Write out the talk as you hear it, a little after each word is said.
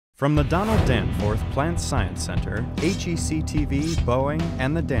From the Donald Danforth Plant Science Center, HEC-TV, Boeing,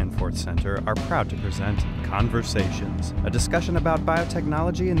 and the Danforth Center are proud to present Conversations, a discussion about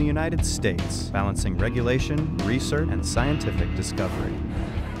biotechnology in the United States, balancing regulation, research, and scientific discovery.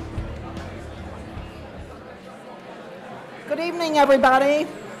 Good evening, everybody.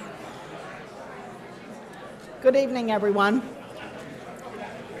 Good evening, everyone.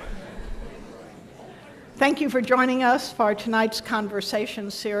 Thank you for joining us for tonight's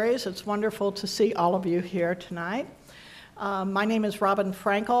conversation series. It's wonderful to see all of you here tonight. My name is Robin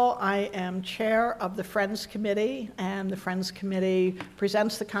Frankel. I am chair of the Friends Committee, and the Friends Committee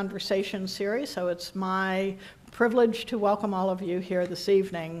presents the conversation series, so it's my privilege to welcome all of you here this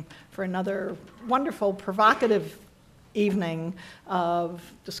evening for another wonderful, provocative evening of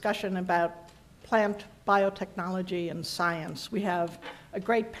discussion about plant biotechnology and science. We have a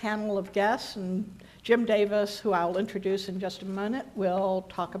great panel of guests, and Jim Davis, who I'll introduce in just a minute, will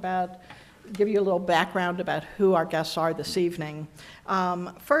give you a little background about who our guests are this evening.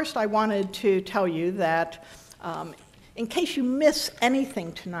 First, I wanted to tell you that in case you miss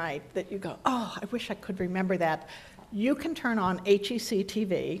anything tonight, that you go, oh, I wish I could remember that, you can turn on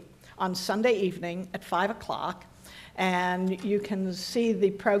HEC-TV on Sunday evening at 5 o'clock, and you can see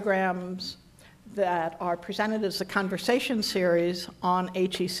the programs that are presented as a conversation series on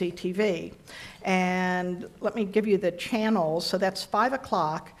HEC-TV. And let me give you the channels. So that's 5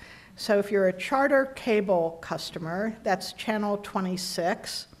 o'clock. So if you're a Charter cable customer, that's channel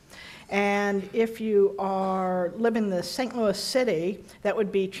 26. And if you live in the St. Louis city, that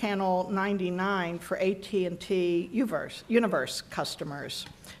would be channel 99 for AT&T Universe customers.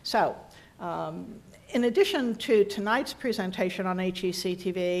 So in addition to tonight's presentation on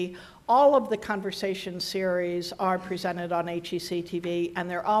HEC-TV, all of the conversation series are presented on HEC-TV, and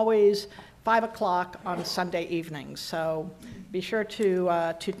they're always 5 o'clock on Sunday evenings, so be sure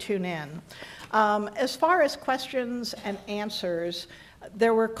to tune in. As far as questions and answers,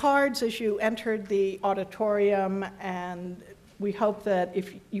 there were cards as you entered the auditorium, and we hope that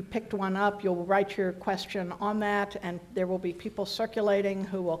if you picked one up, you'll write your question on that, and there will be people circulating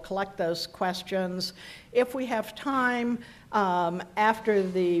who will collect those questions. If we have time, after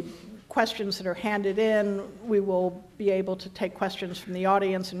the questions that are handed in, we will be able to take questions from the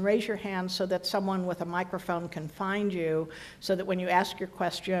audience, and raise your hand so that someone with a microphone can find you, so that when you ask your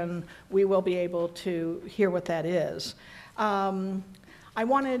question, we will be able to hear what that is. I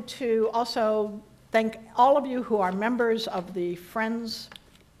wanted to also thank all of you who are members of the Friends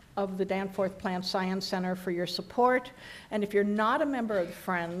of the Danforth Plant Science Center for your support. And if you're not a member of the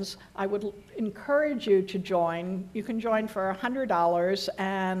Friends, I would encourage you to join. You can join for $100,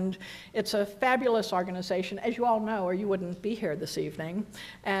 and it's a fabulous organization, as you all know, or you wouldn't be here this evening.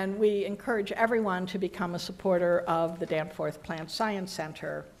 And we encourage everyone to become a supporter of the Danforth Plant Science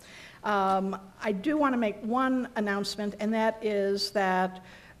Center. I do want to make one announcement, and that is that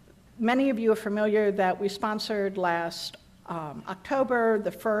many of you are familiar that we sponsored last October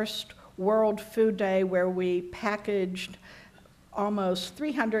the first World Food Day, where we packaged almost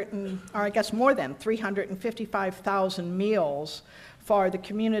more than 355,000 meals for the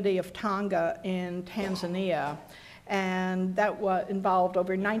community of Tanga in Tanzania. And that involved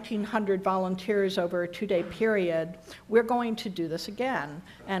over 1,900 volunteers over a 2-day period. We're going to do this again,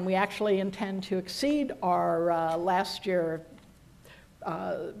 and we actually intend to exceed our last year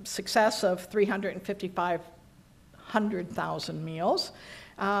success of 355,000 meals.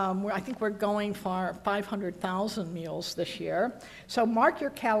 I think we're going for 500,000 meals this year. So mark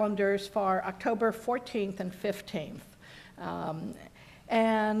your calendars for October 14th and 15th.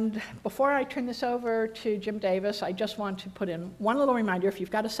 And before I turn this over to Jim Davis, I just want to put in one little reminder. If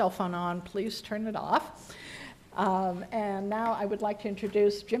you've got a cell phone on, please turn it off. And now I would like to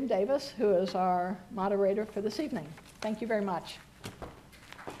introduce Jim Davis, who is our moderator for this evening. Thank you very much.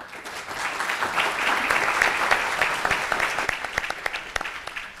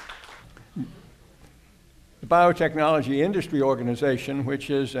 The Biotechnology Industry Organization, which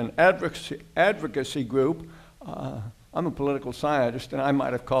is an advocacy group. I'm a political scientist, and I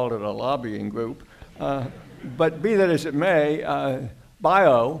might have called it a lobbying group. But be that as it may,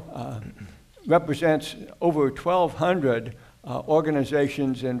 BIO represents over 1,200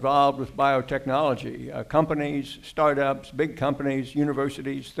 organizations involved with biotechnology, companies, startups, big companies,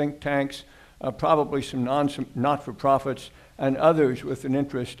 universities, think tanks, probably some not-for-profits, and others with an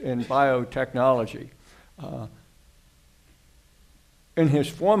interest in biotechnology. In his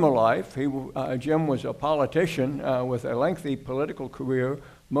former life, Jim was a politician with a lengthy political career.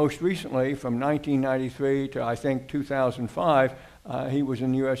 Most recently, from 1993 to, I think, 2005, he was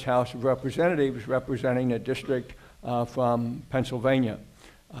in the U.S. House of Representatives representing a district from Pennsylvania.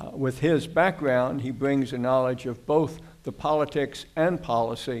 With his background, he brings a knowledge of both the politics and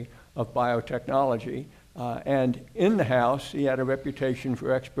policy of biotechnology. And in the House, he had a reputation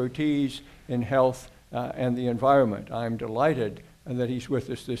for expertise in health and the environment. I'm delighted that he's with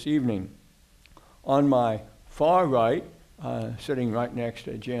us this evening. On my far right, sitting right next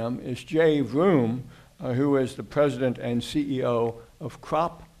to Jim, is Jay Vroom, who is the president and CEO of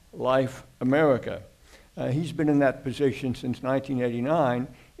CropLife America. He's been in that position since 1989.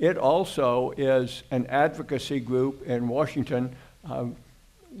 It also is an advocacy group in Washington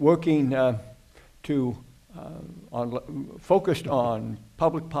working focused on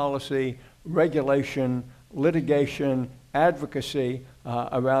public policy, regulation, litigation, advocacy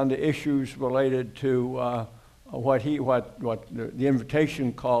around the issues related to what the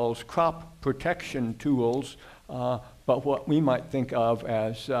invitation calls crop protection tools, but what we might think of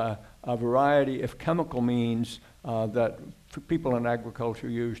as a variety of chemical means that people in agriculture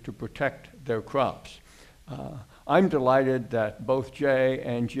use to protect their crops. I'm delighted that both Jay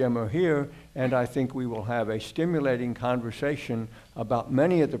and Jim are here, and I think we will have a stimulating conversation about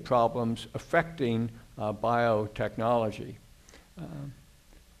many of the problems affecting biotechnology.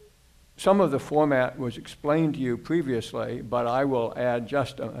 Some of the format was explained to you previously, but I will add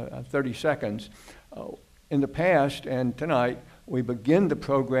just 30 seconds. In the past and tonight, we begin the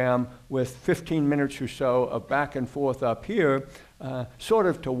program with 15 minutes or so of back and forth up here, sort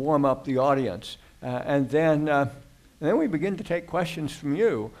of to warm up the audience. And then we begin to take questions from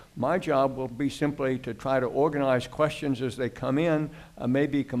you. My job will be simply to try to organize questions as they come in,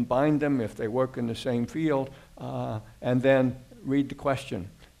 maybe combine them if they work in the same field, and then read the question.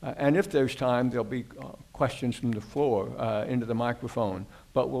 And if there's time, there'll be questions from the floor into the microphone.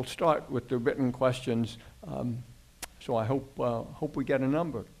 But we'll start with the written questions, so I hope we get a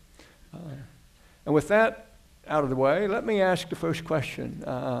number. And with that out of the way, let me ask the first question.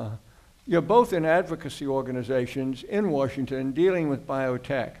 You're both in advocacy organizations in Washington dealing with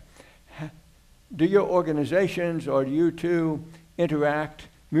biotech. Do your organizations or do you two interact,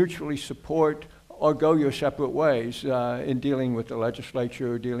 mutually support, or go your separate ways in dealing with the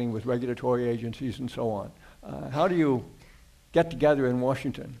legislature, dealing with regulatory agencies, and so on? How do you get together in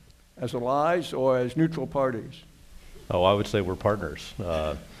Washington? As allies or as neutral parties? Oh, I would say we're partners.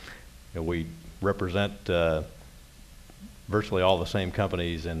 We represent virtually all the same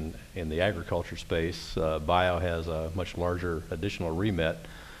companies in the agriculture space. Bio has a much larger additional remit,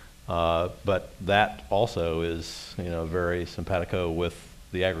 but that also is very simpatico with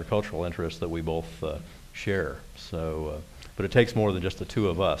the agricultural interests that we both share. So, but it takes more than just the two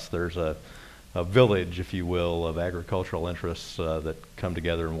of us. There's a village, if you will, of agricultural interests that come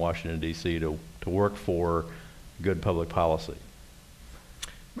together in Washington, D.C. to work for good public policy.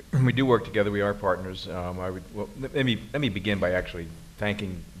 We do work together. We are partners. Let me begin by actually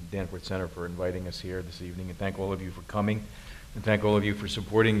thanking Danforth Center for inviting us here this evening, and thank all of you for coming, and thank all of you for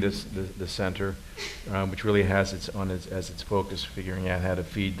supporting the center, which really has as its focus figuring out how to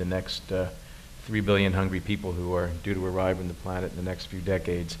feed the next 3 billion hungry people who are due to arrive on the planet in the next few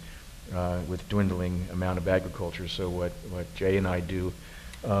decades with dwindling amount of agriculture. So what Jay and I do,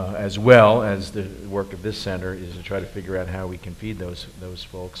 as well as the work of this center, is to try to figure out how we can feed those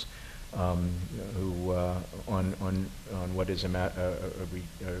folks who on what is a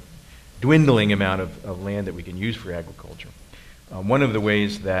dwindling amount of land that we can use for agriculture. One of the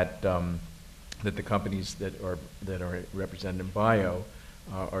ways that that the companies that are represented in bio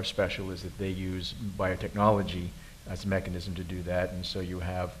are special is that they use biotechnology as a mechanism to do that, and so you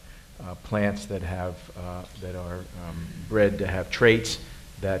have plants that have that are bred to have traits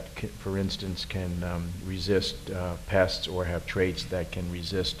that, for instance, can resist pests, or have traits that can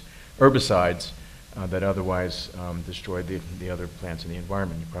resist herbicides that otherwise destroy the other plants in the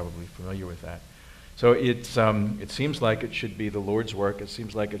environment. You're probably familiar with that. So it seems like it should be the Lord's work. It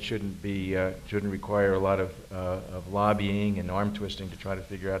seems like it shouldn't require a lot of lobbying and arm twisting to try to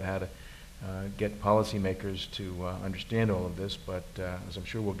figure out how to get policymakers to understand all of this. But as I'm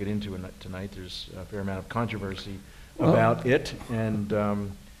sure we'll get into tonight, there's a fair amount of controversy about it, and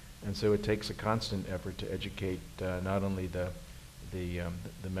so it takes a constant effort to educate not only the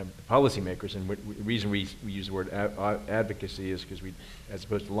policymakers, and the reason we use the word advocacy is because we, as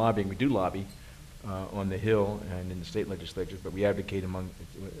opposed to lobbying, we do lobby on the Hill and in the state legislatures, but we advocate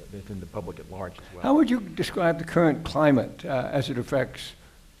within the public at large as well. How would you describe the current climate as it affects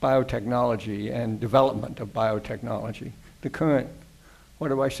biotechnology and development of biotechnology? The current, what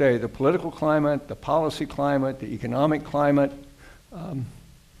do I say, the political climate, the policy climate, the economic climate.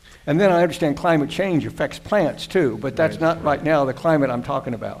 And then I understand climate change affects plants too, but that's not right now the climate I'm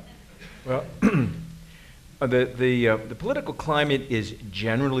talking about. Well, The political climate is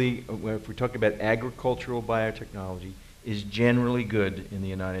generally, if we're talking about agricultural biotechnology, is generally good in the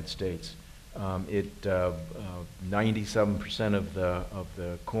United States. 97% of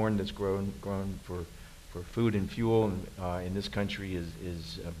the corn that's grown for food and fuel in this country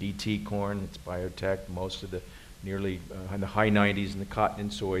is BT corn. It's biotech. Most of the nearly in the high 90s in the cotton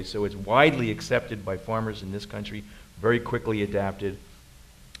and soy. So it's widely accepted by farmers in this country, very quickly adapted,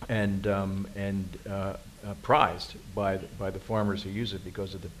 and prized by the farmers who use it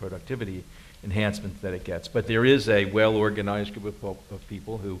because of the productivity enhancements that it gets. But there is a well-organized group of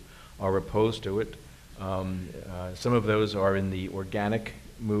people who are opposed to it. Some of those are in the organic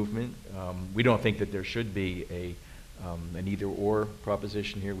movement. We don't think that there should be an either-or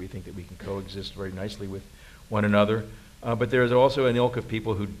proposition here. We think that we can coexist very nicely with one another. But there's also an ilk of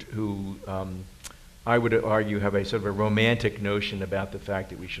people who I would argue have a sort of a romantic notion about the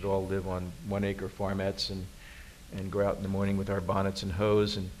fact that we should all live on 1-acre farmettes and go out in the morning with our bonnets and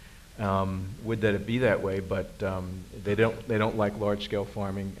hoes, and would that it be that way, but they don't like large-scale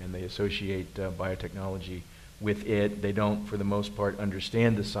farming, and they associate biotechnology with it. They don't, for the most part,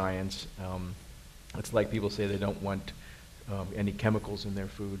 understand the science. It's like people say they don't want any chemicals in their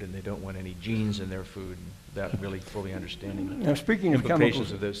food, and they don't want any genes in their food, without really fully understanding Now, speaking the of implications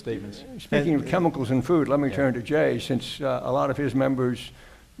chemicals, of those statements. speaking of chemicals in food, let me turn to Jay, since a lot of his members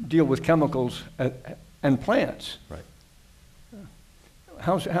deal with chemicals and plants. Right.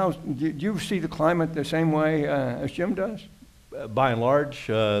 Do you see the climate the same way as Jim does? By and large,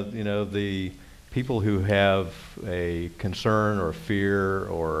 you know, the people who have a concern or fear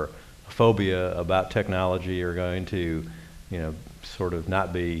or a phobia about technology are going to, you know, sort of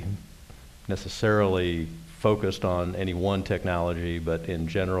not be necessarily focused on any one technology, but in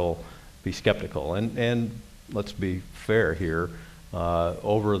general be skeptical. And let's be fair here,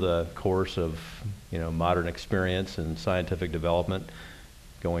 over the course of, you know, modern experience and scientific development,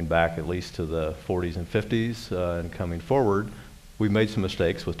 going back at least to the 40s and 50s and coming forward, we've made some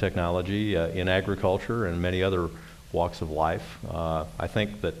mistakes with technology in agriculture and many other walks of life. I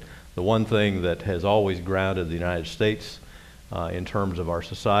think that the one thing that has always grounded the United States in terms of our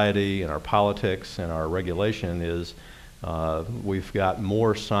society and our politics and our regulation is we've got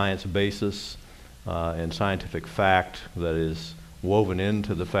more science basis and scientific fact that is woven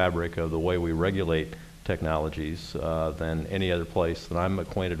into the fabric of the way we regulate technologies than any other place that I'm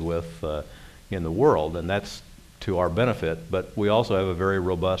acquainted with in the world, and that's to our benefit. But we also have a very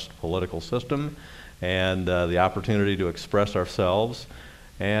robust political system and the opportunity to express ourselves,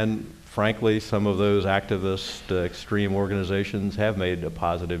 and frankly, some of those activist extreme organizations have made a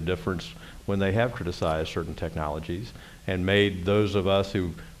positive difference when they have criticized certain technologies and made those of us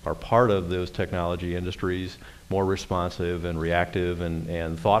who are part of those technology industries more responsive and reactive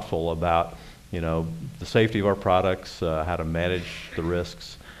and thoughtful about, you know, the safety of our products, how to manage the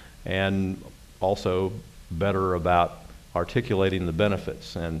risks, and also better about articulating the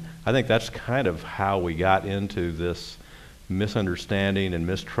benefits. And I think that's kind of how we got into this misunderstanding and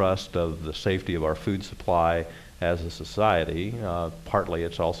mistrust of the safety of our food supply as a society. Partly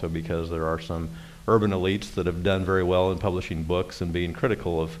it's also because there are some urban elites that have done very well in publishing books and being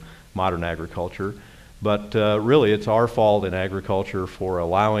critical of modern agriculture. But really it's our fault in agriculture for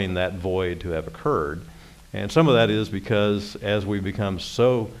allowing that void to have occurred. And some of that is because as we become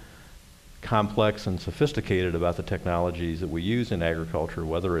so complex and sophisticated about the technologies that we use in agriculture,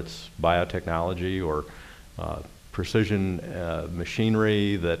 whether it's biotechnology or precision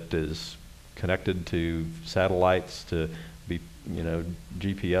machinery that is connected to satellites to be, you know,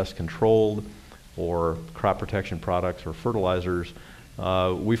 GPS controlled, or crop protection products or fertilizers,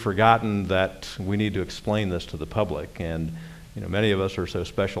 we've forgotten that we need to explain this to the public. And, you know, many of us are so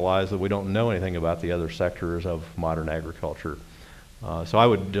specialized that we don't know anything about the other sectors of modern agriculture. So I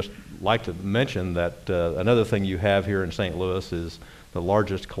would just like to mention that another thing you have here in St. Louis is the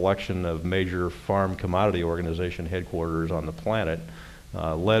largest collection of major farm commodity organization headquarters on the planet,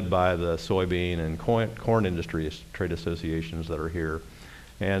 led by the soybean and corn industry trade associations that are here.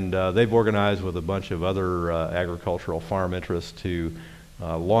 And they've organized with a bunch of other agricultural farm interests to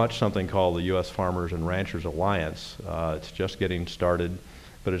launch something called the U.S. Farmers and Ranchers Alliance. It's just getting started,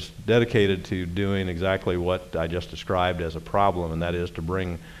 but it's dedicated to doing exactly what I just described as a problem, and that is to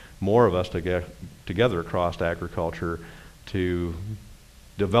bring more of us together across agriculture to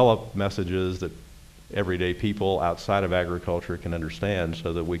develop messages that everyday people outside of agriculture can understand,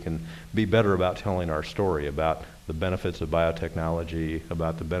 so that we can be better about telling our story about the benefits of biotechnology,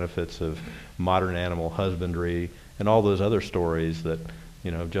 about the benefits of modern animal husbandry, and all those other stories that,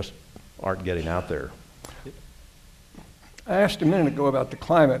 you know, just aren't getting out there. I asked a minute ago about the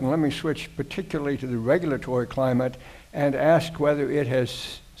climate, and let me switch particularly to the regulatory climate and ask whether it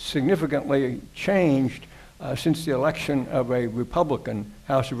has significantly changed since the election of a Republican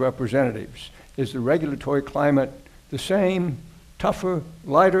House of Representatives. Is the regulatory climate the same, tougher,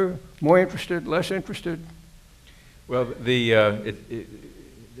 lighter, more interested, less interested? Well,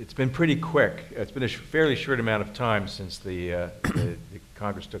 it's been pretty quick. It's been a fairly short amount of time since the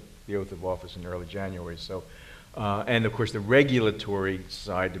Congress took the oath of office in early January. So, and of course, the regulatory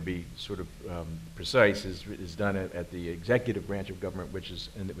side, to be sort of precise, is done at the executive branch of government, which is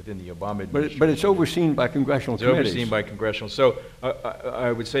within the Obama administration. But it's overseen by congressional committees. It's overseen by congressional. So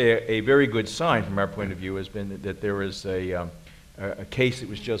I would say a very good sign from our point of view has been that there is a case that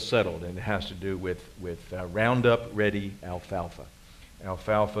was just settled, and it has to do with Roundup Ready alfalfa.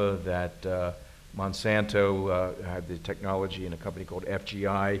 Alfalfa that Monsanto had the technology, and a company called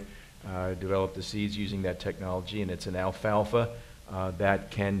FGI developed the seeds using that technology, and it's an alfalfa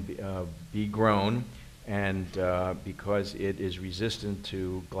that can be grown, and because it is resistant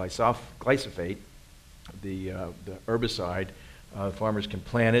to glyphosate, the herbicide, farmers can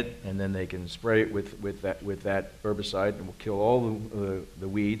plant it, and then they can spray it with that herbicide, and will kill all the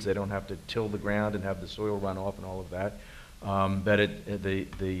weeds. They don't have to till the ground and have the soil run off and all of that.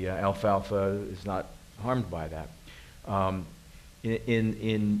 The alfalfa is not harmed by that.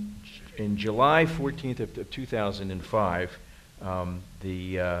 In July 14th of 2005,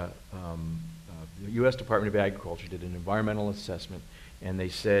 the U.S. Department of Agriculture did an environmental assessment, and they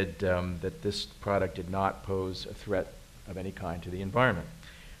said that this product did not pose a threat of any kind to the environment.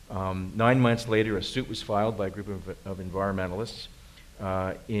 9 months later, a suit was filed by a group of environmentalists.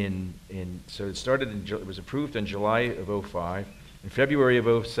 So it started it was approved in July of 2005. In February of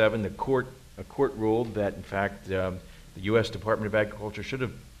 2007, a court ruled that, in fact, the U.S. Department of Agriculture should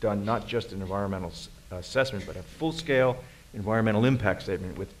have done not just an environmental assessment, but a full-scale environmental impact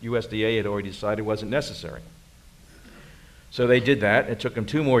statement, which USDA had already decided wasn't necessary. So they did that. It took them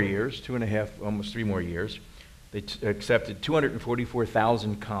 2 more years, 2.5, almost 3 more years. They accepted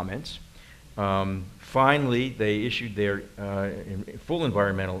 244,000 comments. Finally, they issued their full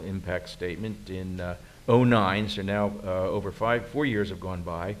environmental impact statement in 2009, so now over 4 years have gone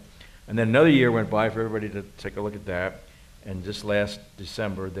by. And then another year went by for everybody to take a look at that. And just last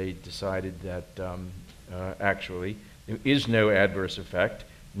December, they decided that actually there is no adverse effect,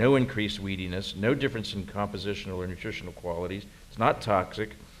 no increased weediness, no difference in compositional or nutritional qualities. It's not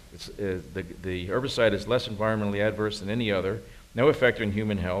toxic. The herbicide is less environmentally adverse than any other, no effect on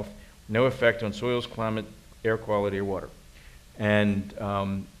human health, no effect on soils, climate, air quality, or water. And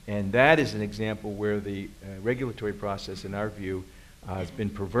that is an example where the regulatory process, in our view, has been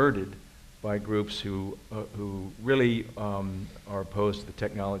perverted by groups who really are opposed to the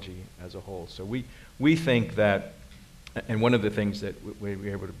technology as a whole. So we think that, and one of the things that we were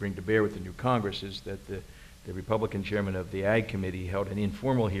able to bring to bear with the new Congress is that the Republican chairman of the Ag Committee held an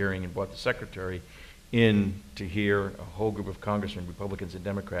informal hearing and brought the secretary in to hear a whole group of congressmen, Republicans and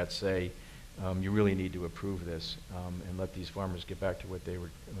Democrats, say, you really need to approve this and let these farmers get back to what they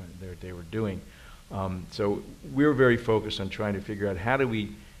were doing. So we're very focused on trying to figure out how do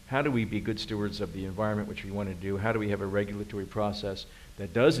we be good stewards of the environment, which we want to do? How do we have a regulatory process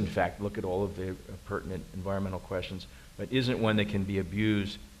that does, in fact, look at all of the pertinent environmental questions, but isn't one that can be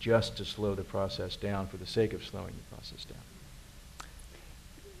abused just to slow the process down for the sake of slowing the process down?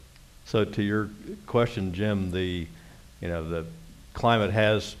 So to your question, Jim, the climate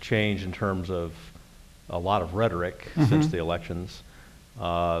has changed in terms of a lot of rhetoric since the elections.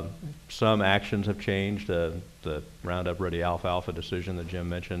 Some actions have changed. The Roundup Ready alfalfa decision that Jim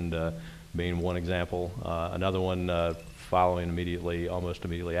mentioned being one example. Another one following almost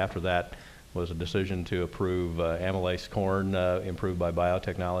immediately after that, was a decision to approve amylase corn improved by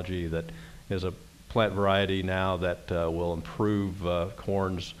biotechnology that is a plant variety now that will improve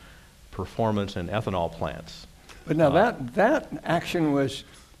corn's performance in ethanol plants. But now that action was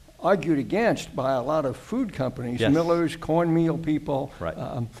argued against by a lot of food companies, yes. millers, cornmeal people, right.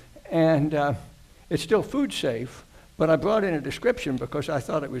 And it's still food safe, but I brought in a description because I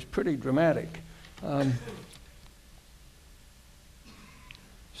thought it was pretty dramatic.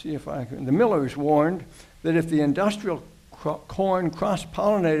 See if I can. The millers warned that if the industrial corn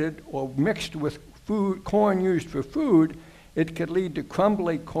cross-pollinated or mixed with corn used for food, it could lead to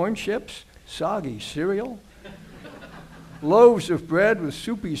crumbly corn chips, soggy cereal, loaves of bread with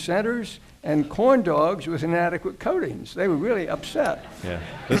soupy centers, and corn dogs with inadequate coatings. They were really upset. Yeah,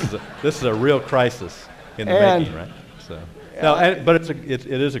 this is a real crisis in the making, right? So, but it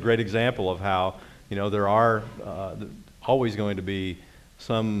is a great example of how there are always going to be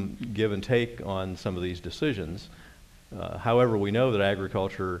some give and take on some of these decisions, However, we know that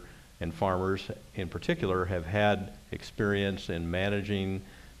agriculture and farmers in particular have had experience in managing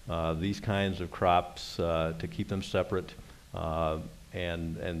these kinds of crops to keep them separate.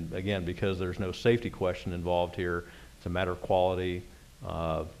 And again, because there's no safety question involved here, it's a matter of quality.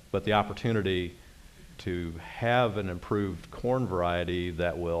 But the opportunity to have an improved corn variety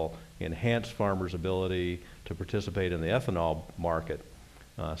that will enhance farmers' ability to participate in the ethanol market.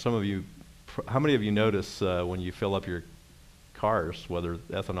 Some of you, how many of you notice when you fill up your cars whether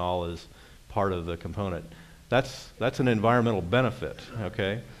ethanol is part of the component? That's an environmental benefit,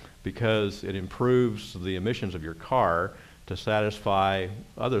 okay? Because it improves the emissions of your car to satisfy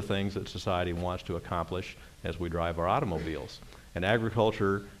other things that society wants to accomplish as we drive our automobiles. And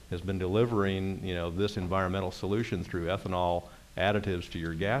agriculture has been delivering, this environmental solution through ethanol additives to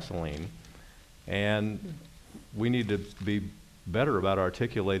your gasoline. And we need to be better about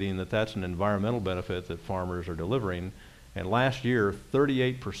articulating that that's an environmental benefit that farmers are delivering. And last year,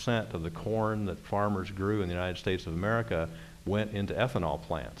 38% of the corn that farmers grew in the United States of America went into ethanol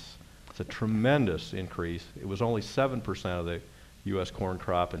plants. It's a tremendous increase. It was only 7% of the U.S. corn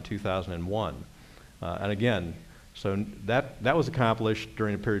crop in 2001. And again, so that was accomplished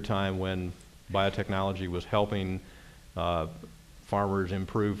during a period of time when biotechnology was helping farmers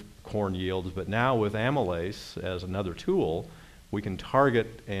improve corn yields. But now with amylase as another tool, we can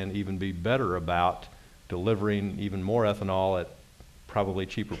target and even be better about delivering even more ethanol at probably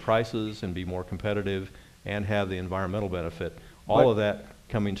cheaper prices and be more competitive and have the environmental benefit. All of that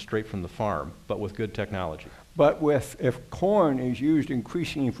coming straight from the farm, but with good technology. But if corn is used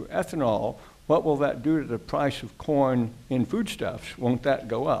increasingly for ethanol, what will that do to the price of corn in foodstuffs? Won't that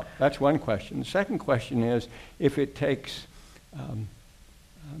go up? That's one question. The second question is, if it takes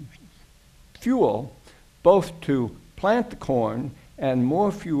fuel both to plant the corn and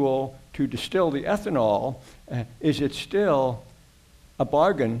more fuel to distill the ethanol, is it still a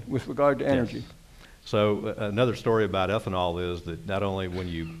bargain with regard to energy? Yes. So another story about ethanol is that not only when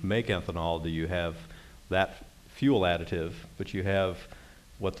you make ethanol do you have that fuel additive, but you have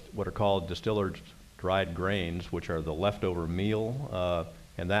what are called distillers dried grains, which are the leftover meal,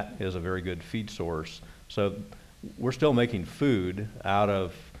 and that is a very good feed source. So we're still making food out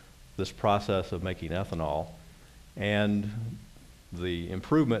of this process of making ethanol, and the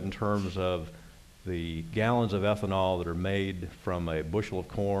improvement in terms of the gallons of ethanol that are made from a bushel of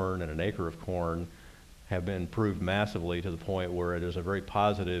corn and an acre of corn have been improved massively to the point where it is a very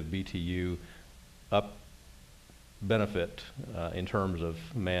positive BTU up benefit in terms of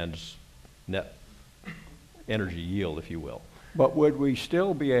man's net energy yield, if you will. But would we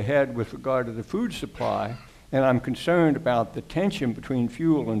still be ahead with regard to the food supply? And I'm concerned about the tension between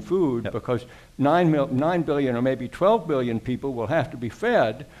fuel and food, because 9 billion or maybe 12 billion people will have to be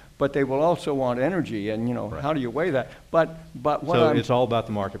fed, but they will also want energy, and Right. How do you weigh that? But what So I'm it's all about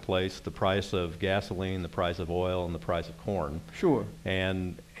the marketplace, the price of gasoline, the price of oil, and the price of corn. sure.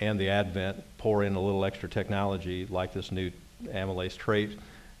 And the advent, pour in a little extra technology like this new amylase trait,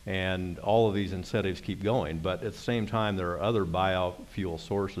 and all of these incentives keep going. But at the same time, there are other biofuel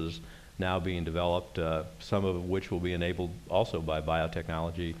sources now being developed, some of which will be enabled also by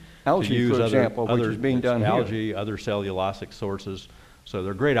biotechnology. Algae, to use for example, which is being done here. algae, other cellulosic sources. So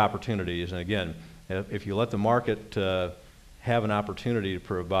there are great opportunities. And again, if you let the market have an opportunity to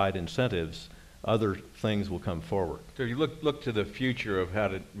provide incentives, other things will come forward. So if you look to the future of how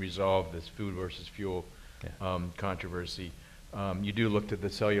to resolve this food versus fuel controversy, you do look to the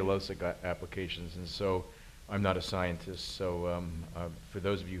cellulosic applications. And so I'm not a scientist, so for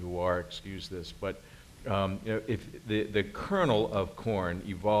those of you who are, excuse this. But if the kernel of corn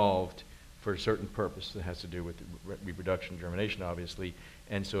evolved for a certain purpose that has to do with reproduction, germination, obviously,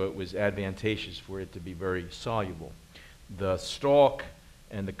 and so it was advantageous for it to be very soluble. The stalk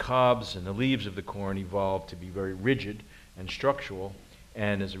and the cobs and the leaves of the corn evolved to be very rigid and structural,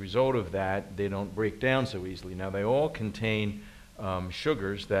 and as a result of that, they don't break down so easily. Now, they all contain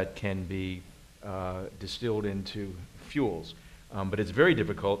sugars that can be distilled into fuels, but it's very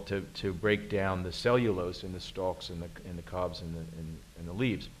difficult to break down the cellulose in the stalks and the cobs and the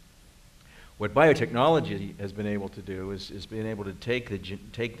leaves. What biotechnology has been able to do is been able to take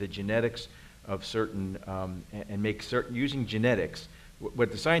the genetics of certain and make certain, using genetics.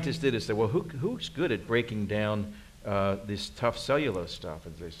 What the scientists did is say, well, who's good at breaking down this tough cellulose stuff?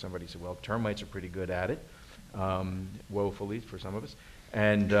 And somebody said, well, termites are pretty good at it, woefully for some of us.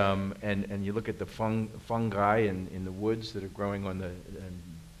 And you look at the fungi in the woods that are growing on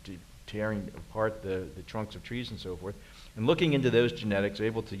tearing apart the trunks of trees and so forth. And looking into those genetics,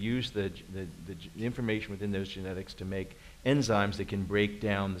 able to use the information within those genetics to make enzymes that can break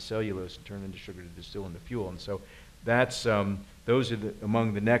down the cellulose and turn it into sugar to distill into fuel. And so that's, those are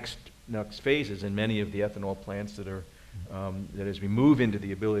among the next phases in many of the ethanol plants that are, that as we move into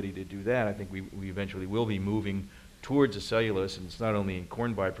the ability to do that, I think we eventually will be moving towards the cellulose, and it's not only in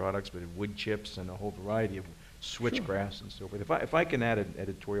corn byproducts, but in wood chips and a whole variety of switchgrass and so forth. If I can add an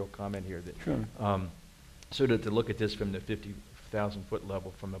editorial comment here, that Sure. so to look at this from the 50,000-foot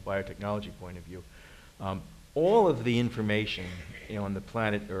level from a biotechnology point of view, all of the information on the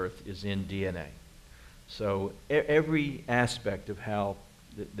planet Earth is in DNA. So every aspect of how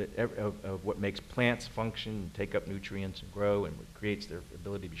of what makes plants function and take up nutrients and grow and what creates their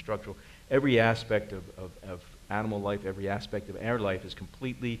ability to be structural, every aspect of animal life, every aspect of our life is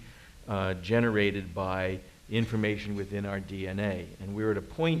completely generated by information within our DNA. And we're at a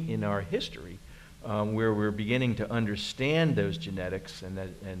point in our history where we're beginning to understand those genetics and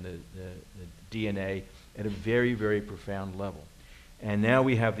the DNA at a very, very profound level. And now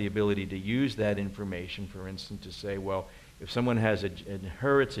we have the ability to use that information, for instance, to say, well, if someone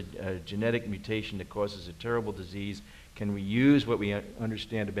inherits a genetic mutation that causes a terrible disease, can we use what we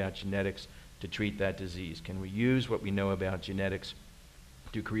understand about genetics to treat that disease? Can we use what we know about genetics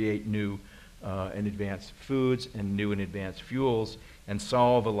to create new and advanced foods and new and advanced fuels and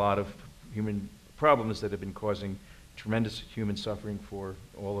solve a lot of human problems that have been causing tremendous human suffering for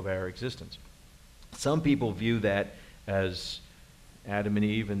all of our existence? Some people view that as Adam and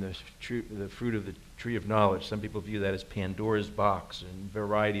Eve and the fruit of the tree of knowledge. Some people view that as Pandora's box and a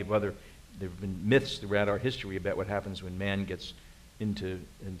variety of other. There have been myths throughout our history about what happens when man gets into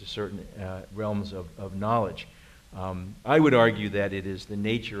certain realms of knowledge. I would argue that it is the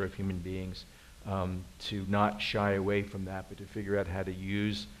nature of human beings to not shy away from that, but to figure out how to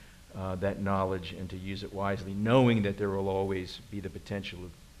use that knowledge and to use it wisely, knowing that there will always be the potential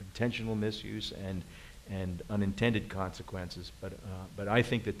of intentional misuse and unintended consequences. But I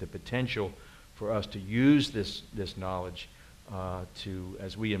think that the potential for us to use this knowledge to,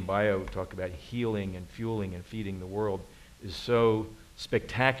 as we in bio talk about healing and fueling and feeding the world, is so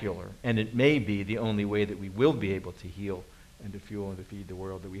spectacular, and it may be the only way that we will be able to heal and to fuel and to feed the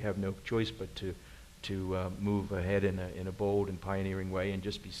world, that we have no choice but to move ahead in a bold and pioneering way and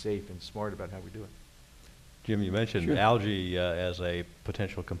just be safe and smart about how we do it. Jim, you mentioned Sure. algae as a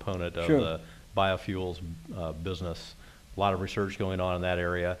potential component of Sure. the biofuels business. A lot of research going on in that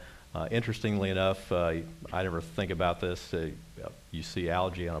area. Interestingly enough, I never think about this. You see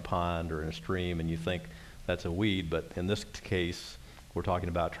algae on a pond or in a stream and you think that's a weed, but in this case, we're talking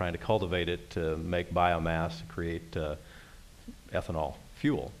about trying to cultivate it to make biomass, to create ethanol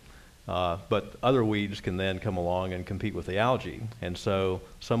fuel. But other weeds can then come along and compete with the algae. And so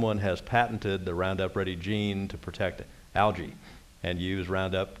someone has patented the Roundup Ready gene to protect algae and use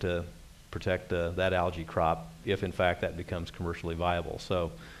Roundup to protect that algae crop if in fact that becomes commercially viable.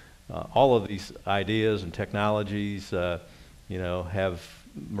 So all of these ideas and technologies have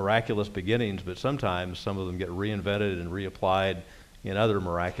miraculous beginnings, but sometimes some of them get reinvented and reapplied in other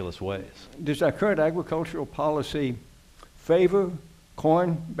miraculous ways. Does our current agricultural policy favor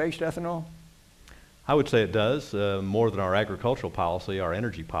corn-based ethanol? I would say it does, more than our agricultural policy, our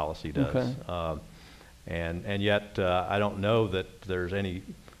energy policy does. Okay. And yet I don't know that there's any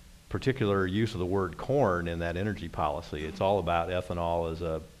particular use of the word corn in that energy policy. It's all about ethanol as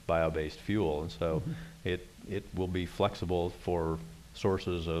a bio-based fuel, and so it will be flexible for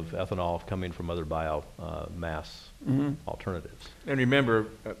sources of ethanol coming from other biomass alternatives. And remember,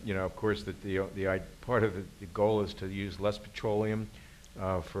 of course, that the part of the goal is to use less petroleum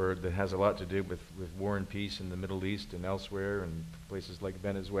that has a lot to do with war and peace in the Middle East and elsewhere, and places like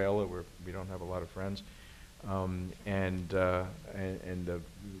Venezuela where we don't have a lot of friends, and the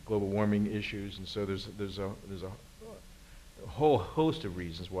global warming issues. And so there's a whole host of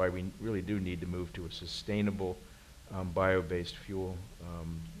reasons why we really do need to move to a sustainable bio-based fuel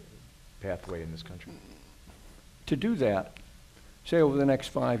pathway in this country. To do that, say over the next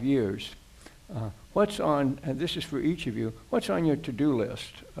 5 years, what's on, and this is for each of you, what's on your to-do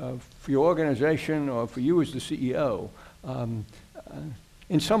list for your organization or for you as the CEO?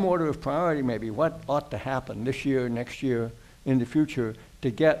 In some order of priority maybe, what ought to happen this year, next year, in the future to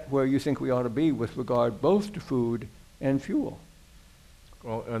get where you think we ought to be with regard both to food and fuel?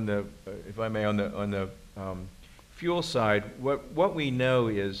 Well, if I may, on the fuel side, what we know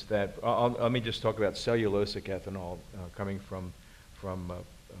is that, let me just talk about cellulosic ethanol coming from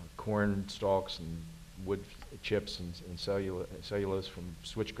corn stalks and wood chips and cellulose from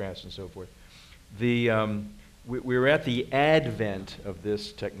switchgrass and so forth. We're at the advent of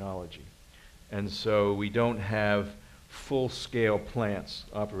this technology, and so we don't have full-scale plants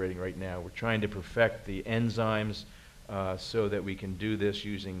operating right now. We're trying to perfect the enzymes so that we can do this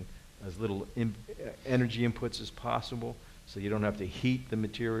using as little energy inputs as possible, so you don't have to heat the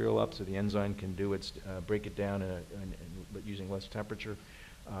material up, so the enzyme can do its break it down using less temperature.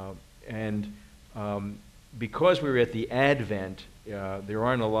 Because we're at the advent, there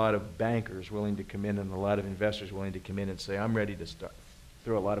aren't a lot of bankers willing to come in and a lot of investors willing to come in and say, I'm ready to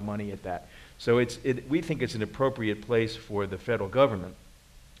throw a lot of money at that. So we think it's an appropriate place for the federal government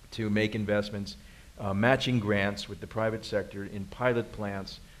to make investments, matching grants with the private sector in pilot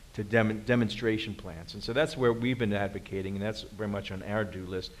plants to demonstration plants. And so that's where we've been advocating, and that's very much on our do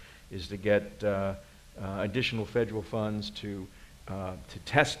list, is to get additional federal funds to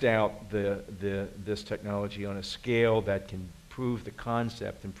test out this technology on a scale that can prove the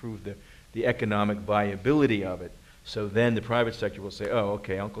concept and prove the economic viability of it. So then the private sector will say, oh,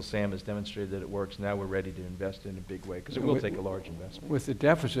 okay, Uncle Sam has demonstrated that it works. Now we're ready to invest in a big way, because it will take a large investment. With the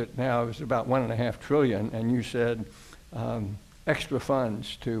deficit now, it's about $1.5 trillion, and you said extra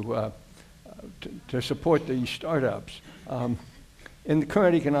funds to support these startups. In the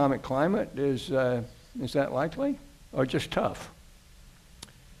current economic climate, is that likely, or just tough?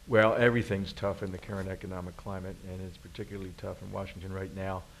 Well, everything's tough in the current economic climate, and it's particularly tough in Washington right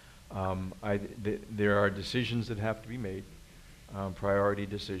now. There are decisions that have to be made, priority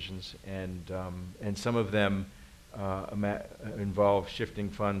decisions, and some of them involve shifting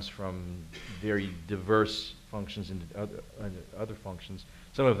funds from very diverse functions into other functions.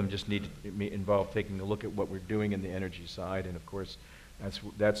 Some of them just need to involve taking a look at what we're doing in the energy side, and of course,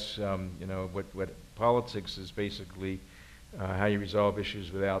 that's you know, what politics is basically. How you resolve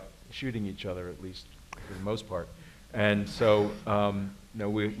issues without shooting each other, at least for the most part. And so, you know,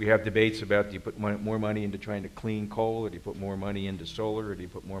 we have debates about, do you put more money into trying to clean coal, or do you put more money into solar, or do you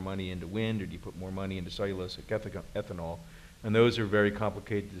put more money into wind, or do you put more money into cellulosic ethanol? And those are very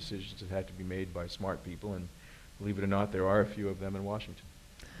complicated decisions that have to be made by smart people, and believe it or not, there are a few of them in Washington.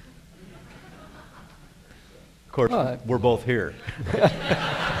 Of course, we're both here.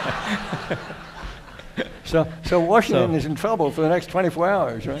 So Washington is in trouble for the next 24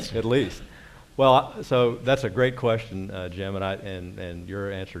 hours, right? At least. Well, so that's a great question, Jim, and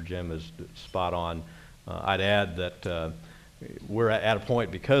your answer, Jim, is spot on. I'd add that we're at a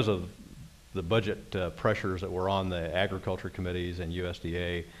point, because of the budget pressures that were on the agriculture committees and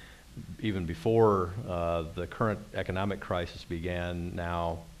USDA, even before the current economic crisis began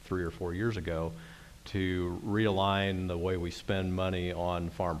now 3 or 4 years ago, to realign the way we spend money on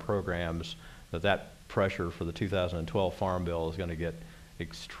farm programs, that pressure for the 2012 Farm Bill is going to get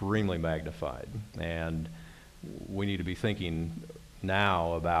extremely magnified, and we need to be thinking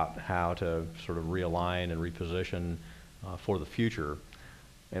now about how to sort of realign and reposition for the future.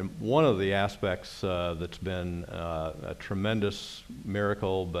 And one of the aspects that's been a tremendous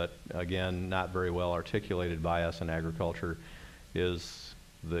miracle, but again not very well articulated by us in agriculture, is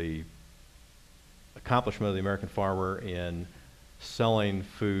the accomplishment of the American farmer in selling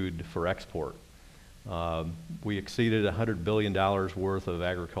food for export. We exceeded $100 billion worth of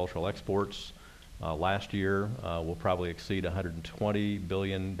agricultural exports last year. We'll probably exceed $120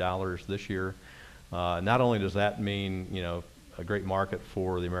 billion this year. Not only does that mean, you know, a great market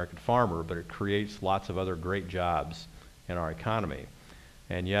for the American farmer, but it creates lots of other great jobs in our economy.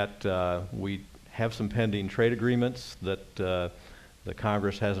 And yet we have some pending trade agreements that the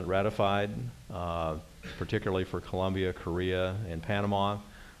Congress hasn't ratified, particularly for Colombia, Korea, and Panama.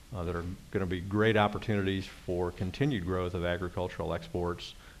 That are going to be great opportunities for continued growth of agricultural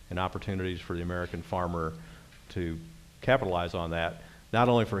exports and opportunities for the American farmer to capitalize on that, not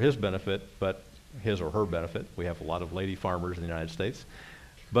only for his benefit, but his or her benefit. We have a lot of lady farmers in the United States,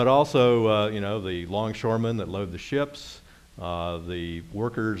 but also, you know, the longshoremen that load the ships, the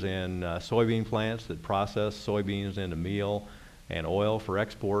workers in soybean plants that process soybeans into meal and oil for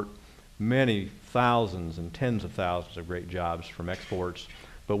export. Many thousands and tens of thousands of great jobs from exports.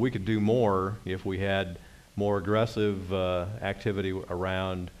 But we could do more if we had more aggressive activity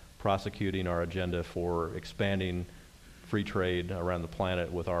around prosecuting our agenda for expanding free trade around the planet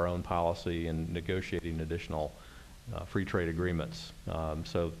with our own policy and negotiating additional free trade agreements.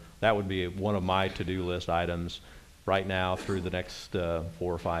 So that would be one of my to-do list items right now through the next 4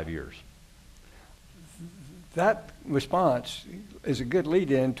 or 5 years. That response is a good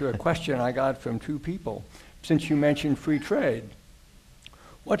lead-in to a question I got from 2 people. Since you mentioned free trade,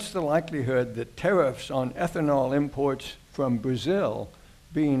 what's the likelihood that tariffs on ethanol imports from Brazil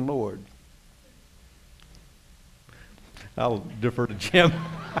being lowered? I'll defer to Jim.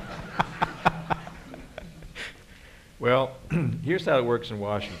 Well, here's how it works in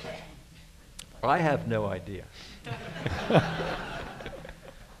Washington. I have no idea.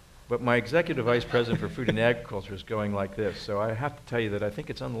 but my executive vice president for food and agriculture is going like this. So I have to tell you that I think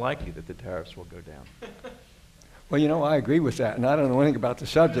it's unlikely that the tariffs will go down. Well, you know, I agree with that, and I don't know anything about the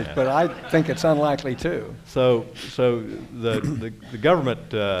subject, but I think it's unlikely too. So the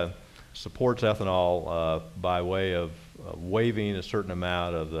government supports ethanol by way of waiving a certain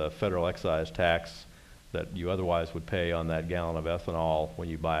amount of the federal excise tax that you otherwise would pay on that gallon of ethanol when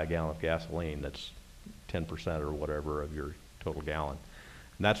you buy a gallon of gasoline. That's 10% or whatever of your total gallon.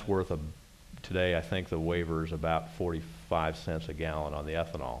 And that's worth, today I think the waiver is about 45 cents a gallon on the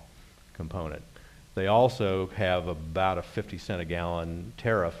ethanol component. They also have about a 50 cent a gallon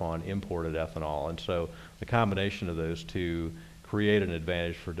tariff on imported ethanol. And so the combination of those two create an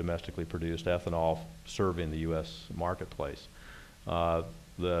advantage for domestically produced ethanol serving the U.S. marketplace.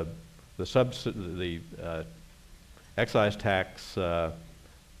 The excise tax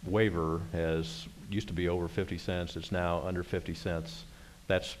waiver used to be over 50 cents. It's now under 50 cents.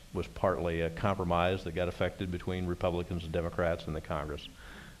 That was partly a compromise that got effected between Republicans and Democrats in the Congress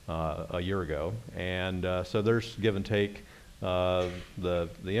a year ago. And so there's give and take. The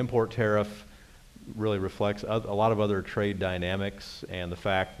import tariff really reflects a lot of other trade dynamics and the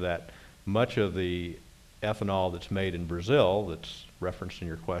fact that much of the ethanol that's made in Brazil, that's referenced in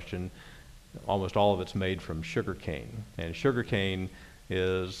your question, almost all of it's made from sugarcane. And sugarcane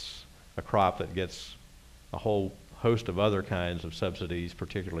is a crop that gets a whole host of other kinds of subsidies,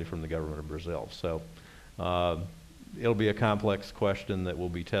 particularly from the government of Brazil. So it'll be a complex question that will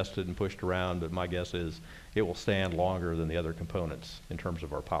be tested and pushed around, but my guess is it will stand longer than the other components in terms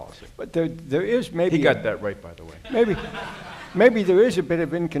of our policy. But there is maybe... He got that right, by the way. Maybe there is a bit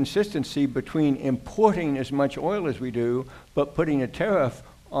of inconsistency between importing as much oil as we do, but putting a tariff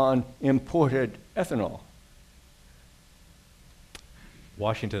on imported ethanol.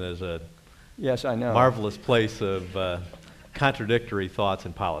 Washington is a yes, I know. marvelous place of contradictory thoughts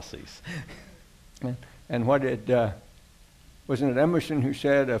and policies. And what wasn't it Emerson who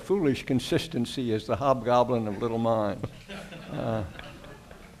said, a foolish consistency is the hobgoblin of little minds?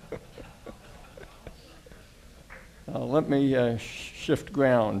 Let me shift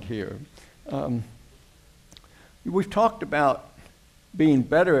ground here. We've talked about being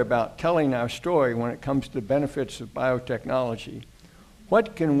better about telling our story when it comes to the benefits of biotechnology.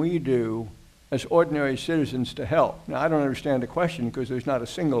 What can we do as ordinary citizens to help? Now, I don't understand the question because there's not a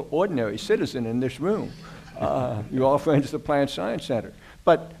single ordinary citizen in this room. You're all friends of the Plant Science Center.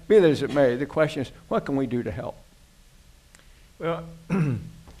 But be that as it may, the question is, what can we do to help? Well,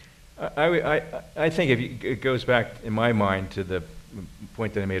 I think it goes back, in my mind, to the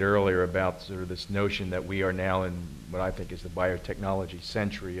point that I made earlier about sort of this notion that we are now in what I think is the biotechnology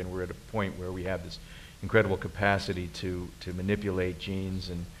century, and we're at a point where we have this incredible capacity to manipulate genes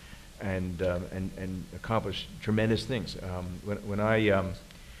and accomplish tremendous things. When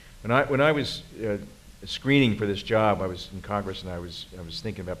I was screening for this job, I was in Congress and I was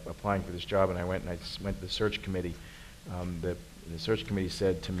thinking about applying for this job, and I went to the search committee. The search committee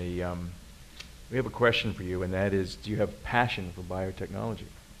said to me, "We have a question for you, and that is, do you have passion for biotechnology?"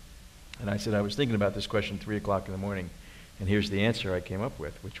 And I said, I was thinking about this question at 3 o'clock in the morning, and here's the answer I came up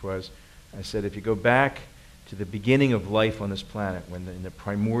with, which was, I said, if you go back to the beginning of life on this planet, when in the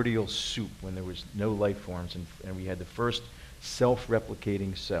primordial soup, when there was no life forms, and we had the first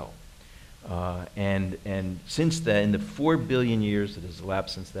self-replicating cell, and since then, the 4 billion years that has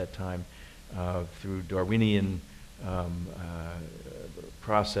elapsed since that time, through Darwinian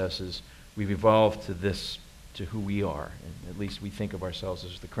processes, we've evolved to who we are, and at least we think of ourselves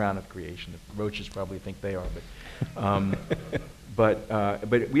as the crown of creation. The roaches probably think they are,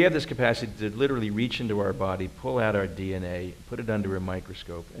 but we have this capacity to literally reach into our body, pull out our DNA, put it under a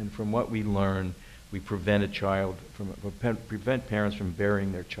microscope, and from what we learn, we prevent prevent parents from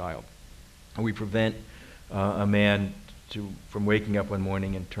burying their child, and we prevent a man from waking up one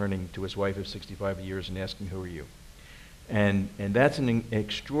morning and turning to his wife of 65 years and asking, "Who are you?" And that's an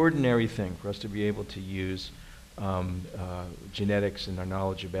extraordinary thing for us to be able to use genetics and our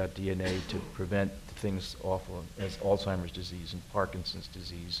knowledge about DNA to prevent things awful as Alzheimer's disease and Parkinson's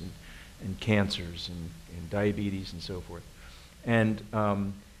disease and cancers and diabetes and so forth.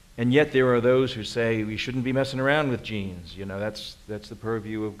 And yet there are those who say we shouldn't be messing around with genes. You know, that's the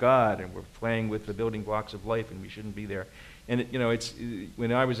purview of God, and we're playing with the building blocks of life, and we shouldn't be there. And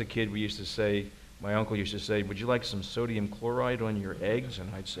when I was a kid, we used to say, my uncle used to say, "Would you like some sodium chloride on your eggs?"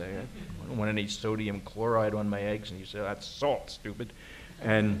 And I'd say, "I don't want any sodium chloride on my eggs." And he'd say, "That's salt, stupid."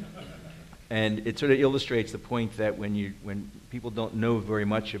 And it sort of illustrates the point that when people don't know very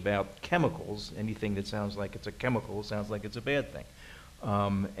much about chemicals, anything that sounds like it's a chemical sounds like it's a bad thing.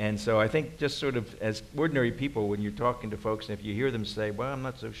 And so I think just sort of as ordinary people, when you're talking to folks, and if you hear them say, well, I'm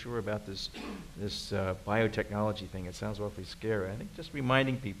not so sure about this biotechnology thing, it sounds awfully scary. I think just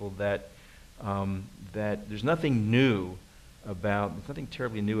reminding people that, that there's nothing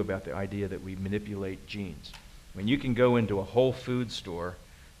terribly new about the idea that we manipulate genes. I mean, you can go into a Whole Foods store,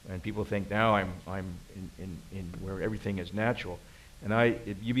 and people think now I'm in where everything is natural. And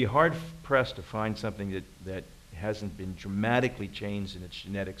you'd be hard pressed to find something that hasn't been dramatically changed in its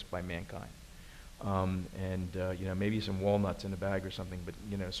genetics by mankind. Maybe some walnuts in a bag or something, but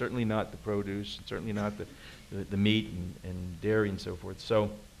certainly not the produce, and certainly not the meat and dairy and so forth. So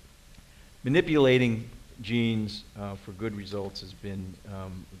manipulating genes for good results has been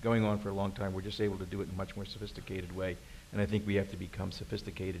going on for a long time. We're just able to do it in a much more sophisticated way, and I think we have to become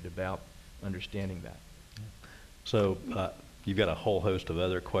sophisticated about understanding that. So you've got a whole host of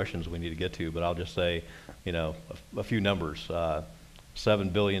other questions we need to get to, but I'll just say, a few numbers. 7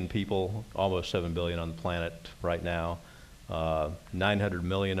 billion people, almost 7 billion on the planet right now. 900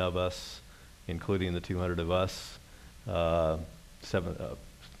 million of us, including the 200 of us.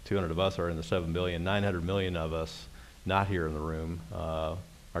 200 of us are in the 7 billion. 900 million of us, not here in the room, are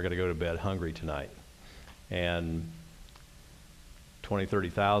going to go to bed hungry tonight. And 20,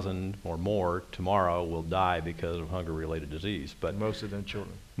 30,000 or more tomorrow will die because of hunger-related disease. But most of them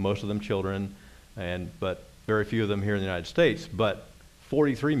children. Most of them children, but very few of them here in the United States. But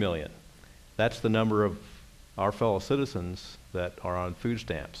 43 million, that's the number of our fellow citizens that are on food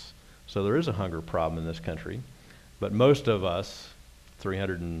stamps. So there is a hunger problem in this country. But most of us,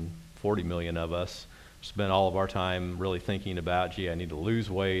 340 million of us, spend all of our time really thinking about, gee, I need to lose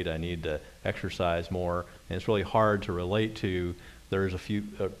weight, I need to exercise more. And it's really hard to relate to there's a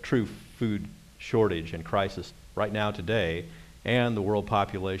true food shortage and crisis right now today, and the world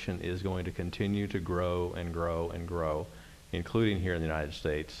population is going to continue to grow and grow and grow, including here in the United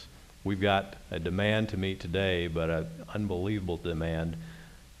States. We've got a demand to meet today, but an unbelievable demand.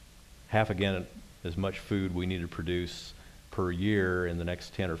 Half again as much food we need to produce per year in the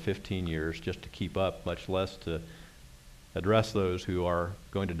next 10 or 15 years just to keep up, much less to address those who are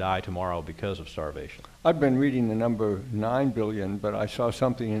going to die tomorrow because of starvation. I've been reading the number 9 billion, but I saw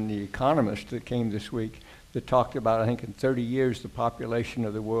something in The Economist that came this week that talked about, I think in 30 years, the population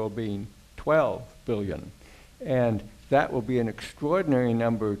of the world being 12 billion. And that will be an extraordinary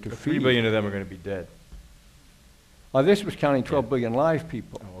number to feed. 3 billion of them are going to be dead. This was counting 12 billion live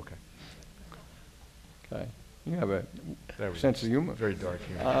people. Oh, okay. Okay. You have a sense of humor. Very dark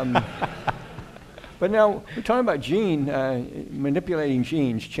humor. But now, we're talking about manipulating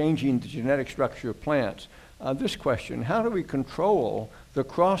genes, changing the genetic structure of plants. This question, how do we control the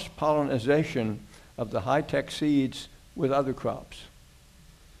cross-pollination of the high-tech seeds with other crops?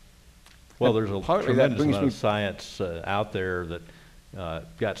 Well, there's a tremendous amount of science out there that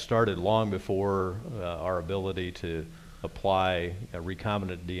got started long before our ability to apply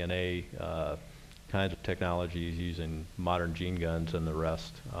recombinant DNA kinds of technologies using modern gene guns and the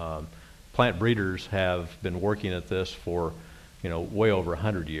rest. Plant breeders have been working at this for, way over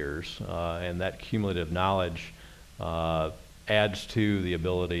 100 years, and that cumulative knowledge adds to the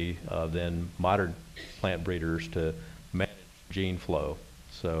ability of then modern plant breeders to manage gene flow.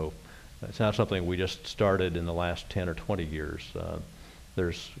 So it's not something we just started in the last 10 or 20 years.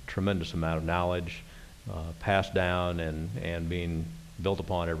 There's a tremendous amount of knowledge passed down and being built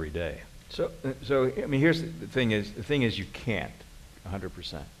upon every day. So I mean, here's the thing is you can't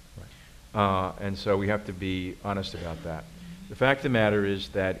 100%. And so we have to be honest about that. The fact of the matter is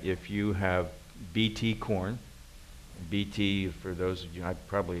that if you have BT corn, BT, for those of you,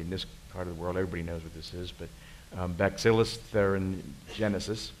 probably in this part of the world, everybody knows what this is, but Bacillus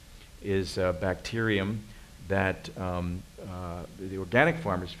thuringiensis is a bacterium that the organic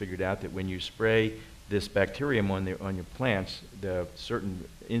farmers figured out that when you spray this bacterium on your plants, the certain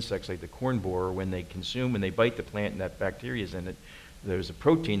insects like the corn borer, when they bite the plant and that bacteria is in it, there's a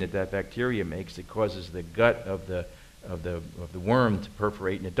protein that bacteria makes that causes the gut of the worm to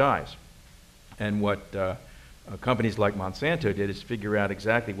perforate and it dies. And what companies like Monsanto did is figure out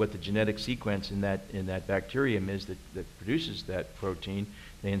exactly what the genetic sequence in that bacterium is that produces that protein.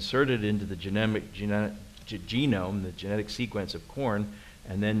 They inserted it into the genome, the genetic sequence of corn,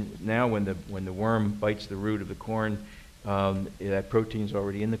 and then now when the worm bites the root of the corn, that protein's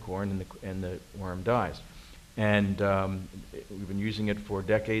already in the corn and the worm dies. And we've been using it for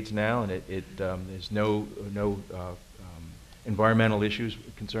decades now, and there's no environmental issues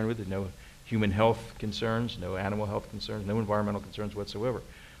concerned with it, no human health concerns, no animal health concerns, no environmental concerns whatsoever.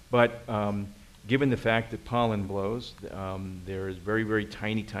 But given the fact that pollen blows, there is very, very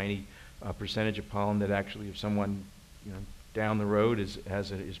tiny percentage of pollen that actually, if someone down the road is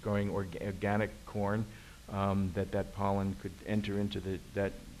growing organic corn, that pollen could enter into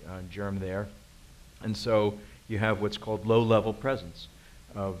that germ there. And so you have what's called low-level presence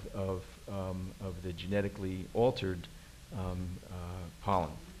of the genetically altered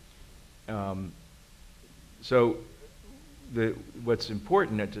pollen. So what's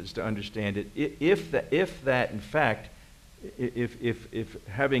important is to understand it. If that in fact, if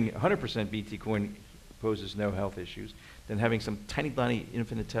having 100% Bt corn poses no health issues, then having some tiny,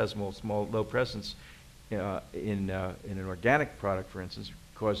 infinitesimal, small, low presence in an organic product, for instance,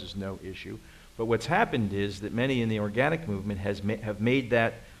 causes no issue. But what's happened is that many in the organic movement have made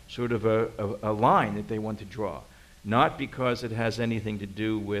that sort of a line that they want to draw. Not because it has anything to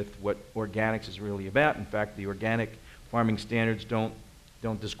do with what organics is really about. In fact, the organic farming standards don't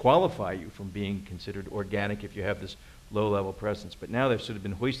disqualify you from being considered organic if you have this low-level presence. But now they've sort of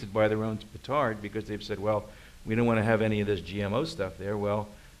been hoisted by their own petard because they've said, well, we don't want to have any of this GMO stuff there. Well,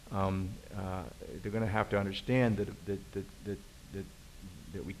 they're going to have to understand that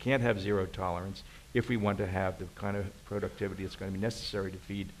we can't have zero tolerance if we want to have the kind of productivity that's going to be necessary to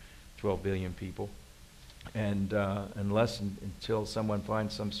feed 12 billion people. And until someone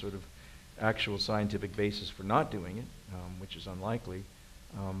finds some sort of actual scientific basis for not doing it, which is unlikely,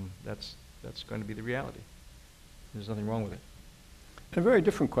 that's going to be the reality. There's nothing wrong with it. A very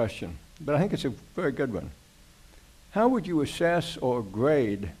different question, but I think it's a very good one. How would you assess or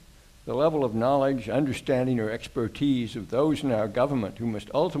grade the level of knowledge, understanding, or expertise of those in our government who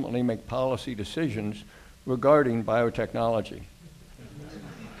must ultimately make policy decisions regarding biotechnology?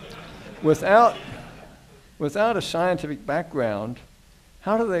 Without a scientific background,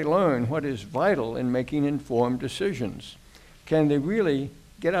 how do they learn what is vital in making informed decisions? Can they really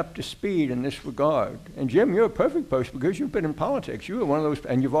get up to speed in this regard? And Jim, you're a perfect person because you've been in politics. You were one of those,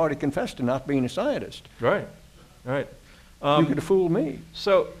 and you've already confessed to not being a scientist. Right, right. You could have fooled me.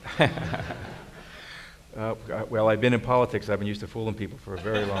 So, well, I've been in politics. I've been used to fooling people for a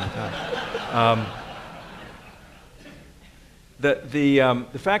very long time.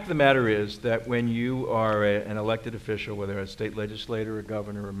 The fact of the matter is that when you are an elected official, whether a state legislator, a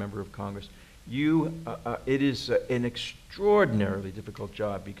governor, or a member of Congress, it is an extraordinarily difficult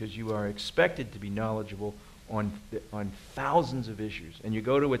job because you are expected to be knowledgeable on thousands of issues. And you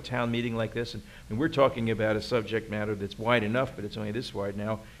go to a town meeting like this, and we're talking about a subject matter that's wide enough, but it's only this wide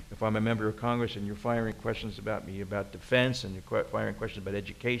now. If I'm a member of Congress and you're firing questions about me about defense, and you're firing questions about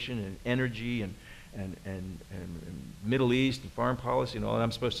education and energy and Middle East and foreign policy and all, and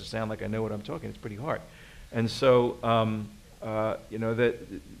I'm supposed to sound like I know what I'm talking, it's pretty hard. And so, you know,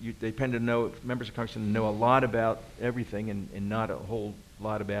 they tend to know, members of Congress tend to know a lot about everything and not a whole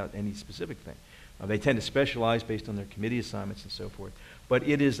lot about any specific thing. They tend to specialize based on their committee assignments and so forth. But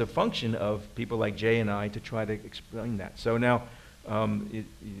it is a function of people like Jay and I to try to explain that. So now, in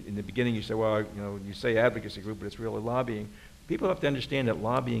the beginning you say, well, you know, you say advocacy group, but it's really lobbying. People have to understand that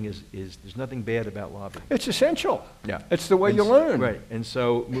lobbying is there's nothing bad about lobbying. It's essential. Yeah. It's the way you learn. Right. And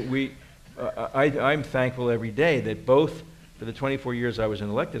so I'm thankful every day that both for the 24 years I was in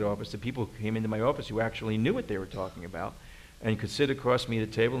elected office, the people who came into my office who actually knew what they were talking about and could sit across me at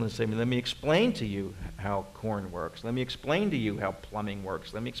a table and say, let me explain to you how corn works. Let me explain to you how plumbing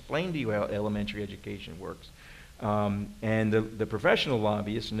works. Let me explain to you how elementary education works. And the professional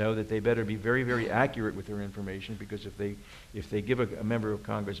lobbyists know that they better be very, very accurate with their information, because if they give a member of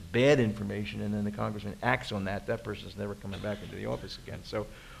Congress bad information and then the congressman acts on that, that person's never coming back into the office again. So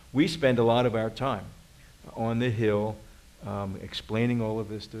we spend a lot of our time on the Hill explaining all of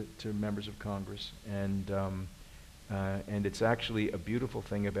this to members of Congress, and it's actually a beautiful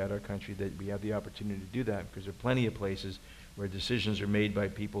thing about our country that we have the opportunity to do that, because there are plenty of places where decisions are made by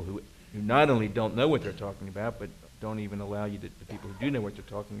people who not only don't know what they're talking about, but don't even allow the people who do know what they're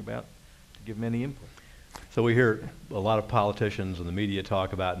talking about to give them any input. So we hear a lot of politicians in the media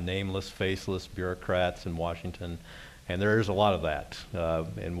talk about nameless, faceless bureaucrats in Washington, and there is a lot of that,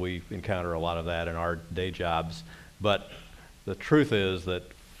 and we encounter a lot of that in our day jobs. But the truth is that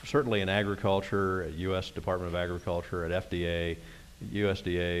certainly in agriculture, at U.S. Department of Agriculture, at FDA,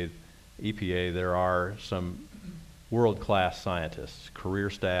 USDA, EPA, there are some world-class scientists, career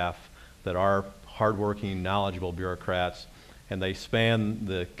staff that are hardworking, knowledgeable bureaucrats, and they span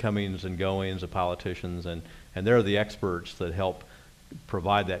the comings and goings of politicians, and they're the experts that help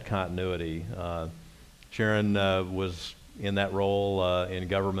provide that continuity. Sharon was in that role in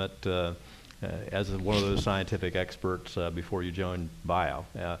government as one of those scientific experts before you joined Bio.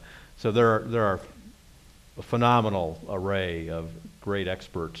 So there are a phenomenal array of great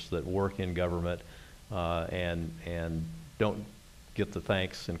experts that work in government and don't get the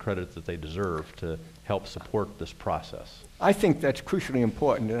thanks and credit that they deserve to help support this process. I think that's crucially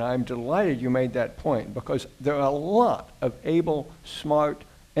important, and I'm delighted you made that point, because there are a lot of able, smart,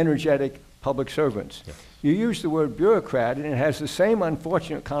 energetic public servants. Yes. You use the word bureaucrat, and it has the same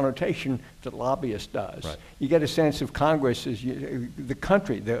unfortunate connotation that lobbyist does. Right. You get a sense of Congress as the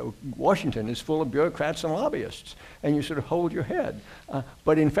country, Washington is full of bureaucrats and lobbyists, and you sort of hold your head.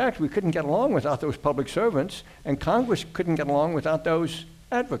 But in fact, we couldn't get along without those public servants, and Congress couldn't get along without those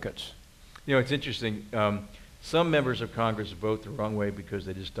advocates. You know, it's interesting. Some members of Congress vote the wrong way because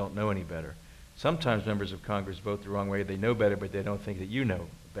they just don't know any better. Sometimes members of Congress vote the wrong way. They know better, but they don't think that you know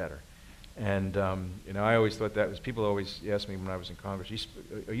better. And, you know, I always thought that was, people always asked me when I was in Congress,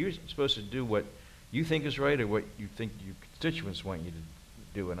 are you supposed to do what you think is right or what you think your constituents want you to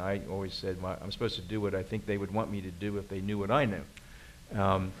do? And I always said, I'm supposed to do what I think they would want me to do if they knew what I knew.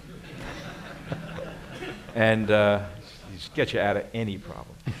 And just get you out of any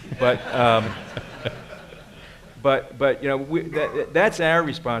problem. But you know, that's our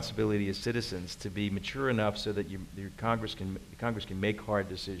responsibility as citizens, to be mature enough so that your Congress can make hard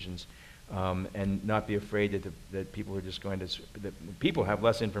decisions, and not be afraid that people are just going to, that people have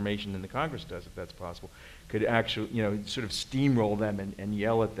less information than the Congress does, if that's possible, could actually, you know, sort of steamroll them and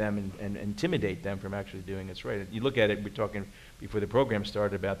yell at them and intimidate them from actually doing what's right. You look at it, we're talking before the program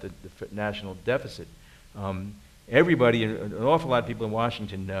started about the national deficit. Everybody, an awful lot of people in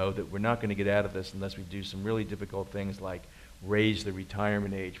Washington know that we're not going to get out of this unless we do some really difficult things like raise the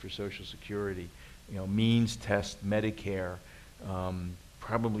retirement age for Social Security, you know, means test Medicare,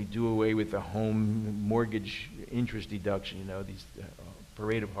 probably do away with the home mortgage interest deduction, you know, these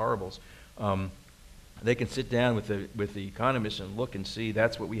parade of horribles. They can sit down with the economists and look and see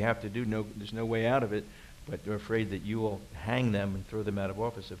that's what we have to do. No, there's no way out of it, but they're afraid that you will hang them and throw them out of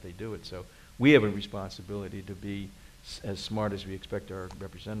office if they do it. So we have a responsibility to be as smart as we expect our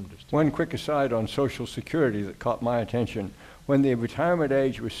representatives to. One quick aside on Social Security that caught my attention. When the retirement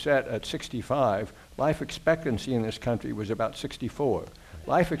age was set at 65, life expectancy in this country was about 64.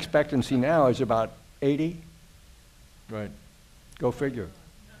 Life expectancy now is about 80. Right. Go figure.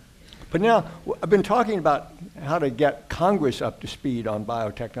 But now, I've been talking about how to get Congress up to speed on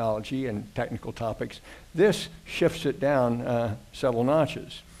biotechnology and technical topics. This shifts it down several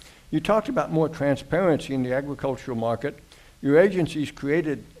notches. You talked about more transparency in the agricultural market. Your agencies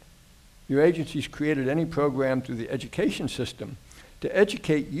created any program through the education system to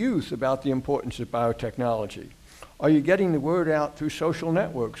educate youth about the importance of biotechnology. Are you getting the word out through social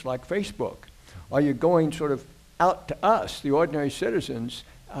networks like Facebook? Are you going sort of out to us, the ordinary citizens,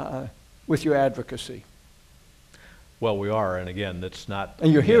 with your advocacy? Well, we are, and again, that's not...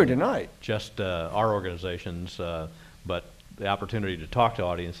 And you're here tonight. Just our organizations, but the opportunity to talk to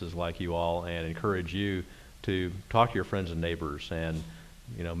audiences like you all and encourage you to talk to your friends and neighbors and,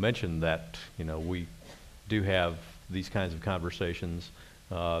 you know, mention that, you know, we do have these kinds of conversations,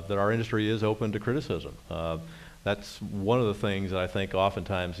 that our industry is open to criticism. That's one of the things that I think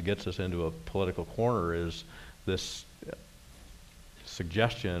oftentimes gets us into a political corner, is this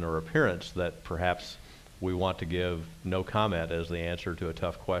suggestion or appearance that perhaps we want to give no comment as the answer to a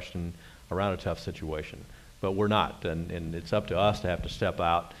tough question around a tough situation. But we're not, and it's up to us to have to step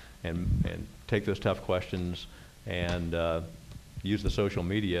out and take those tough questions and use the social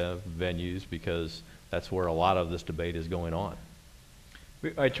media venues, because that's where a lot of this debate is going on.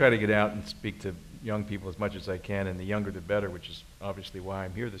 I try to get out and speak to young people as much as I can, and the younger the better, which is obviously why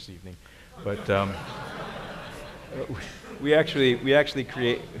I'm here this evening. But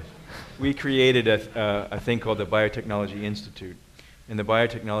we created a thing called the Biotechnology Institute. And the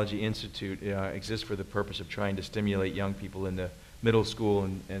Biotechnology Institute exists for the purpose of trying to stimulate young people in the middle school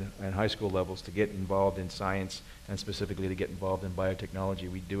and high school levels to get involved in science, and specifically to get involved in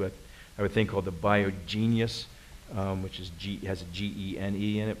biotechnology. We do have a thing called the BioGenius, which has a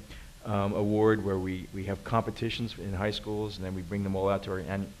G-E-N-E in it, award, where we have competitions in high schools, and then we bring them all out to our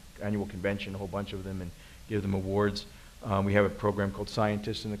annual convention, a whole bunch of them, and give them awards. We have a program called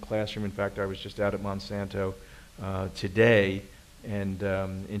Scientists in the Classroom. In fact, I was just out at Monsanto today, and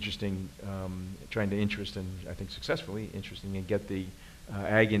trying to interest, and I think successfully interesting, and get the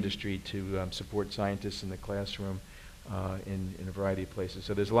ag industry to support scientists in the classroom in a variety of places.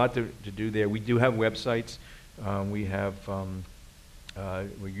 So there's a lot to do there. We do have websites. We have,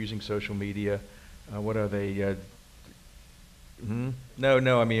 we're using social media. What are they?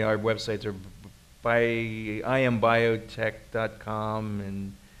 No, I mean, our websites are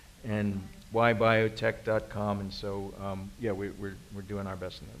iambiotech.com and ybiotech.com, and so yeah, we're doing our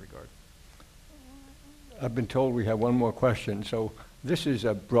best in that regard. I've been told we have one more question, so This is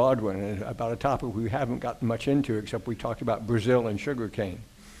a broad one and about a topic we haven't gotten much into, except we talked about Brazil and sugarcane.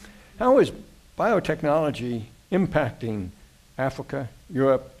 How is biotechnology impacting Africa,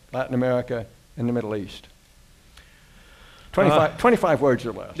 Europe, Latin America, and the Middle East? 25 words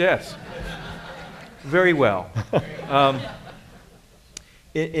or less. Yes. Very well.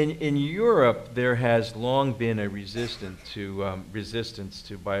 In Europe, there has long been a resistance to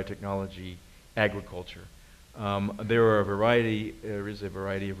biotechnology agriculture. There is a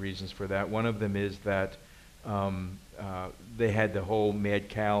variety of reasons for that. One of them is that they had the whole mad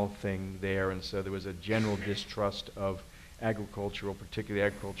cow thing there, and so there was a general distrust of particularly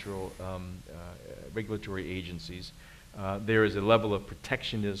agricultural regulatory agencies. There is a level of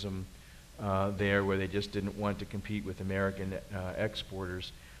protectionism there where they just didn't want to compete with American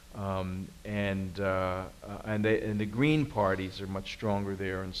exporters. And the green parties are much stronger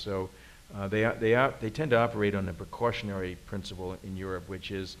there, and so they tend to operate on a precautionary principle in Europe,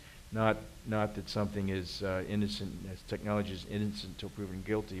 which is not that something is innocent, as technology is innocent until proven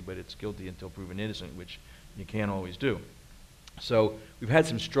guilty, but it's guilty until proven innocent, which you can't always do. So we've had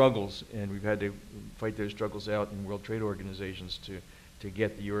some struggles, and we've had to fight those struggles out in World Trade Organizations to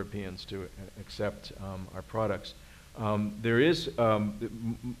get the Europeans to accept our products. Most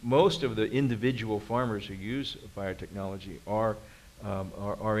of the individual farmers who use biotechnology are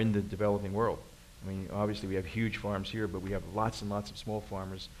in the developing world. I mean, obviously we have huge farms here, but we have lots and lots of small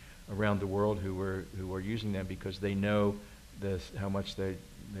farmers around the world who are using them because they know how much they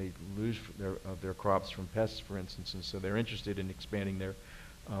lose of their crops from pests, for instance, and so they're interested in expanding their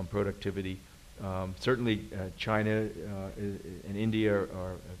productivity. Certainly China and India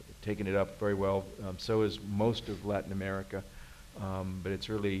are taking it up very well. So is most of Latin America, but it's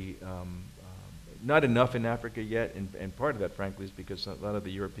really not enough in Africa yet, and part of that, frankly, is because a lot of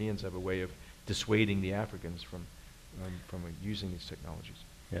the Europeans have a way of dissuading the Africans from using these technologies.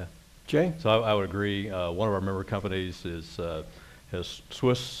 Yeah. Jay? So I would agree. One of our member companies has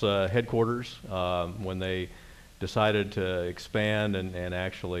Swiss headquarters. When they decided to expand and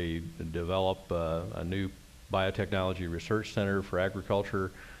actually develop a new biotechnology research center for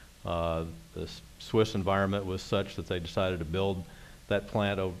agriculture, the Swiss environment was such that they decided to build that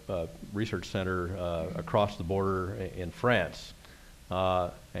plant research center across the border in France.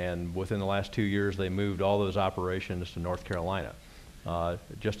 And within the last 2 years, they moved all those operations to North Carolina.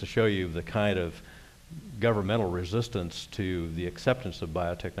 Just to show you the kind of governmental resistance to the acceptance of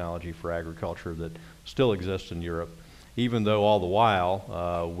biotechnology for agriculture that still exists in Europe, even though all the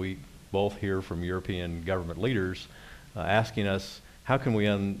while we both hear from European government leaders asking us, how can we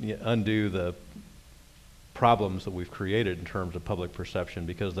undo the problems that we've created in terms of public perception,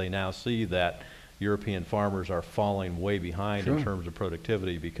 because they now see that European farmers are falling way behind in terms of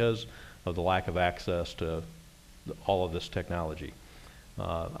productivity because of the lack of access to all of this technology.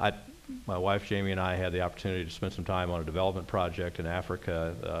 My wife Jamie and I had the opportunity to spend some time on a development project in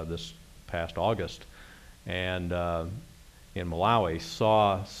Africa this past August, and in Malawi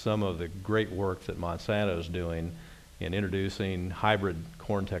saw some of the great work that Monsanto is doing in introducing hybrid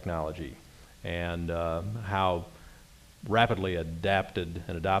corn technology, and how rapidly adapted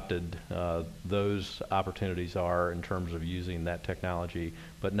and adopted those opportunities are in terms of using that technology,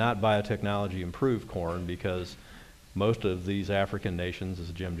 but not biotechnology improved corn, because most of these African nations, as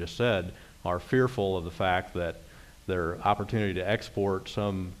Jim just said, are fearful of the fact that their opportunity to export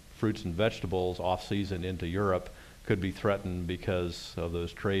some fruits and vegetables off-season into Europe could be threatened because of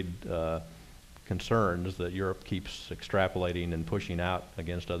those trade concerns that Europe keeps extrapolating and pushing out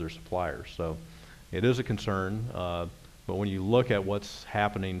against other suppliers. So it is a concern, but when you look at what's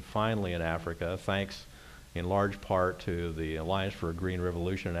happening finally in Africa, thanks in large part to the Alliance for a Green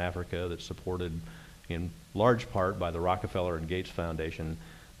Revolution in Africa that's supported in large part by the Rockefeller and Gates Foundation,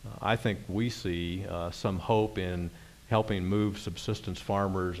 I think we see some hope in helping move subsistence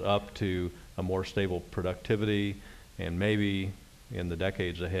farmers up to a more stable productivity, and maybe in the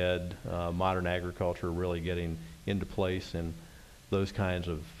decades ahead, modern agriculture really getting into place in those kinds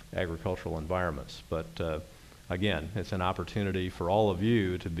of agricultural environments. But again, it's an opportunity for all of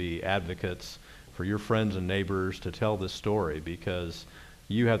you to be advocates for your friends and neighbors to tell this story, because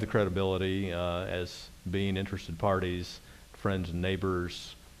you have the credibility as being interested parties, friends and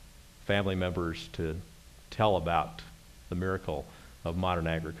neighbors, family members, to tell about the miracle of modern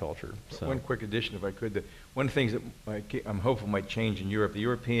agriculture. So. One quick addition, if I could. One of the things that I'm hopeful might change in Europe, the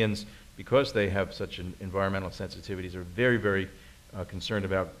Europeans, because they have such an environmental sensitivities, are very, very concerned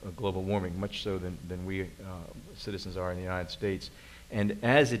about global warming, much so than we citizens are in the United States. And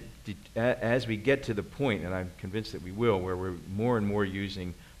as we get to the point, and I'm convinced that we will, where we're more and more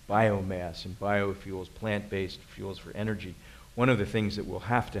using biomass and biofuels, plant-based fuels for energy, one of the things that will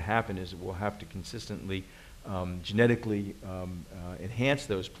have to happen is that we'll have to consistently genetically enhance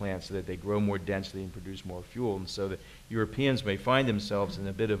those plants so that they grow more densely and produce more fuel. And so that Europeans may find themselves in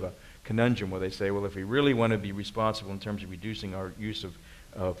a bit of a conundrum where they say, well, if we really want to be responsible in terms of reducing our use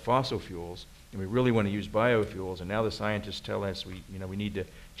of fossil fuels, and we really want to use biofuels, and now the scientists tell us we need to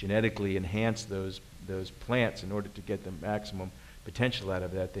genetically enhance those plants in order to get the maximum potential out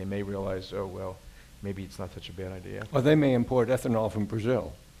of that, they may realize, oh, well, maybe it's not such a bad idea. Or they may import ethanol from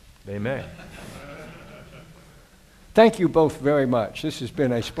Brazil. They may. Thank you both very much. This has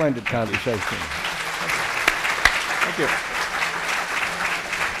been a splendid conversation. Thank you.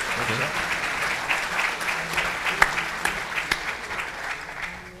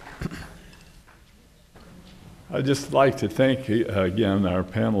 I'd just like to thank again our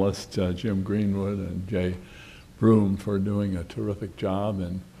panelists, Jim Greenwood and Jay Broom, for doing a terrific job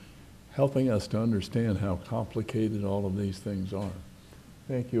and helping us to understand how complicated all of these things are.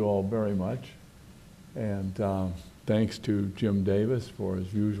 Thank you all very much. And thanks to Jim Davis for,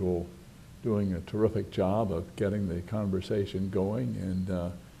 as usual, doing a terrific job of getting the conversation going.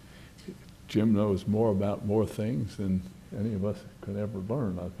 And Jim knows more about more things than any of us could ever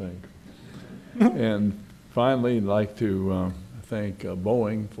learn, I think. And finally, I'd like to thank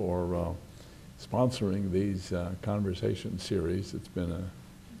Boeing for sponsoring these conversation series. It's been a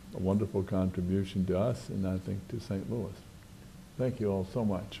wonderful contribution to us and I think to St. Louis. Thank you all so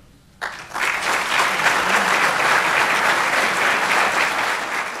much.